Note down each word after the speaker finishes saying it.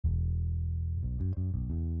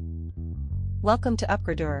Welcome to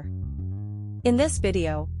Upgradooor. In this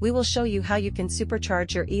video, we will show you how you can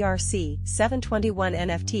supercharge your ERC-721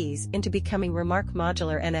 NFTs into becoming RMRK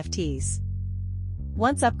Modular NFTs.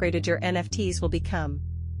 Once upgraded, your NFTs will become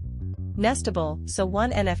Nestable, so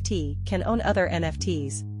one NFT can own other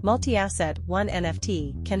NFTs. Multi-asset, one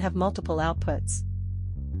NFT can have multiple outputs.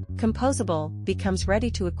 Composable becomes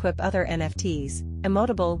ready to equip other NFTs.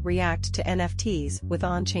 Emotable react to NFTs with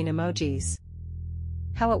on-chain emojis.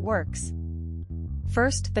 How it works.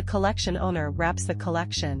 First, the collection owner wraps the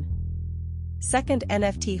collection. Second,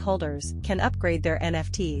 NFT holders can upgrade their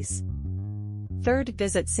NFTs. Third,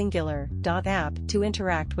 visit singular.app to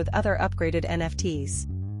interact with other upgraded NFTs.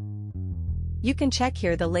 You can check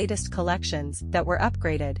here the latest collections that were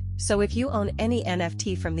upgraded, so if you own any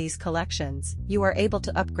NFT from these collections, you are able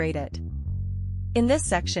to upgrade it. In this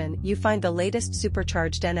section, you find the latest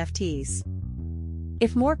supercharged NFTs.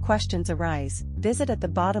 If more questions arise, visit at the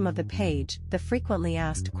bottom of the page, the frequently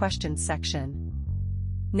asked questions section.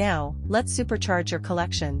 Now, let's supercharge your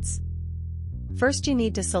collections. First, you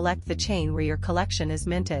need to select the chain where your collection is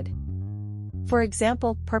minted. For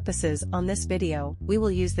example purposes on this video, we will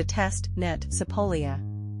use the test net Sepolia.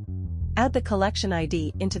 Add the collection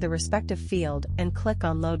ID into the respective field and click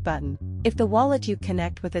on Load button. If the wallet you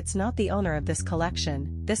connect with is not the owner of this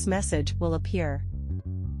collection, this message will appear.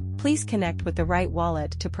 Please connect with the right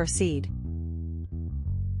wallet to proceed.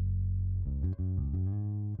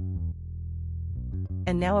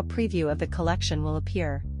 And now a preview of the collection will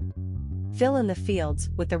appear. Fill in the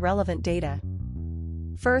fields with the relevant data.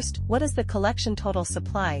 First, what is the collection total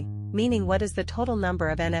supply, meaning what is the total number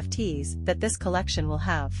of NFTs that this collection will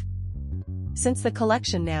have. Since the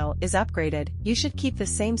collection now is upgraded, you should keep the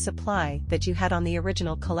same supply that you had on the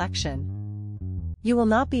original collection. You will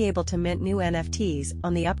not be able to mint new NFTs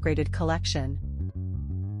on the upgraded collection.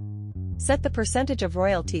 Set the percentage of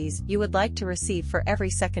royalties you would like to receive for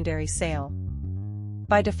every secondary sale.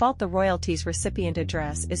 By default, the royalties recipient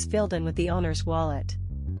address is filled in with the owner's wallet.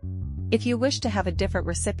 If you wish to have a different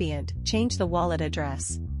recipient, change the wallet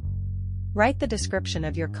address. Write the description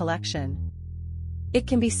of your collection. It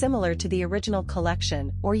can be similar to the original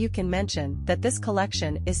collection, or you can mention that this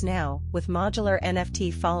collection is now with modular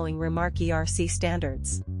NFT following RMRK ERC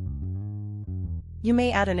standards. You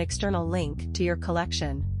may add an external link to your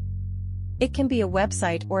collection. It can be a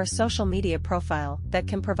website or a social media profile that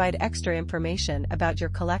can provide extra information about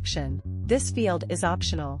your collection. This field is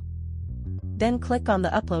optional. Then click on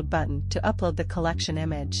the Upload button to upload the collection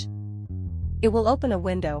image. It will open a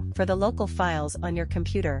window for the local files on your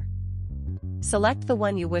computer. Select the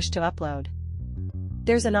one you wish to upload.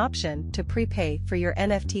 There's an option to prepay for your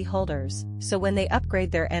NFT holders, so when they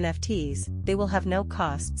upgrade their NFTs, they will have no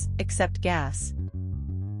costs except gas.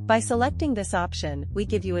 By selecting this option, we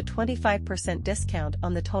give you a 25% discount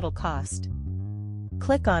on the total cost.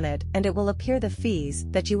 Click on it and it will appear the fees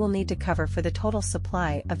that you will need to cover for the total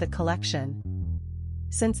supply of the collection.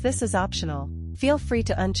 Since this is optional, feel free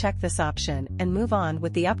to uncheck this option and move on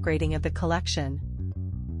with the upgrading of the collection.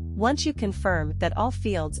 Once you confirm that all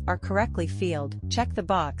fields are correctly filled, check the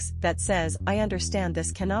box that says "I understand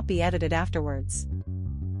this cannot be edited afterwards."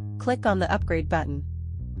 Click on the Upgrade button.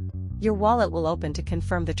 Your wallet will open to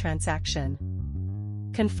confirm the transaction.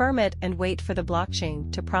 Confirm it and wait for the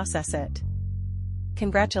blockchain to process it.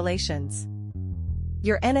 Congratulations!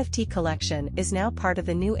 Your NFT collection is now part of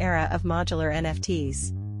the new era of modular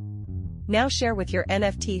NFTs. Now share with your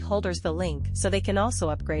NFT holders the link so they can also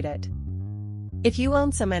upgrade it. If you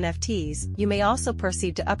own some NFTs, you may also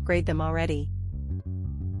proceed to upgrade them already.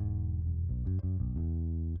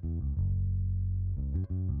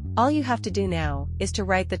 All you have to do now is to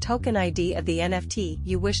write the token ID of the NFT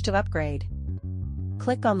you wish to upgrade.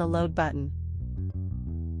 Click on the Load button.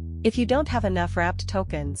 If you don't have enough wrapped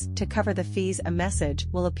tokens to cover the fees, a message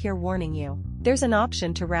will appear warning you. There's an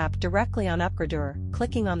option to wrap directly on Upgradooor,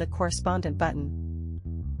 clicking on the correspondent button.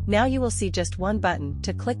 Now you will see just one button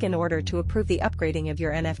to click in order to approve the upgrading of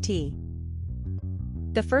your NFT.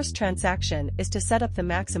 The first transaction is to set up the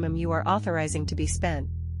maximum you are authorizing to be spent.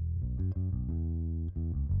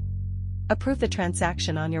 Approve the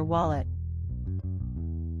transaction on your wallet.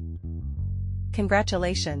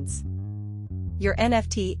 Congratulations! Your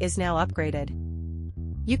NFT is now upgraded.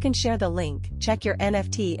 You can share the link, check your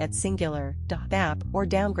NFT at singular.app, or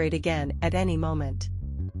downgrade again at any moment.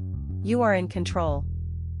 You are in control.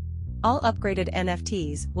 All upgraded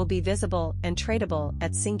NFTs will be visible and tradable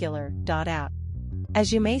at singular.app.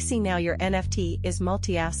 As you may see now, your NFT is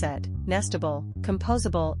multi-asset, nestable,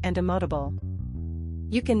 composable and emotable.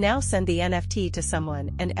 You can now send the NFT to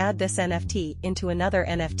someone and add this NFT into another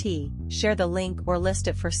NFT, share the link or list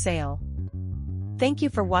it for sale. Thank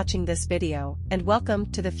you for watching this video, and welcome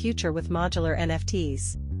to the future with modular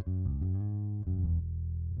NFTs.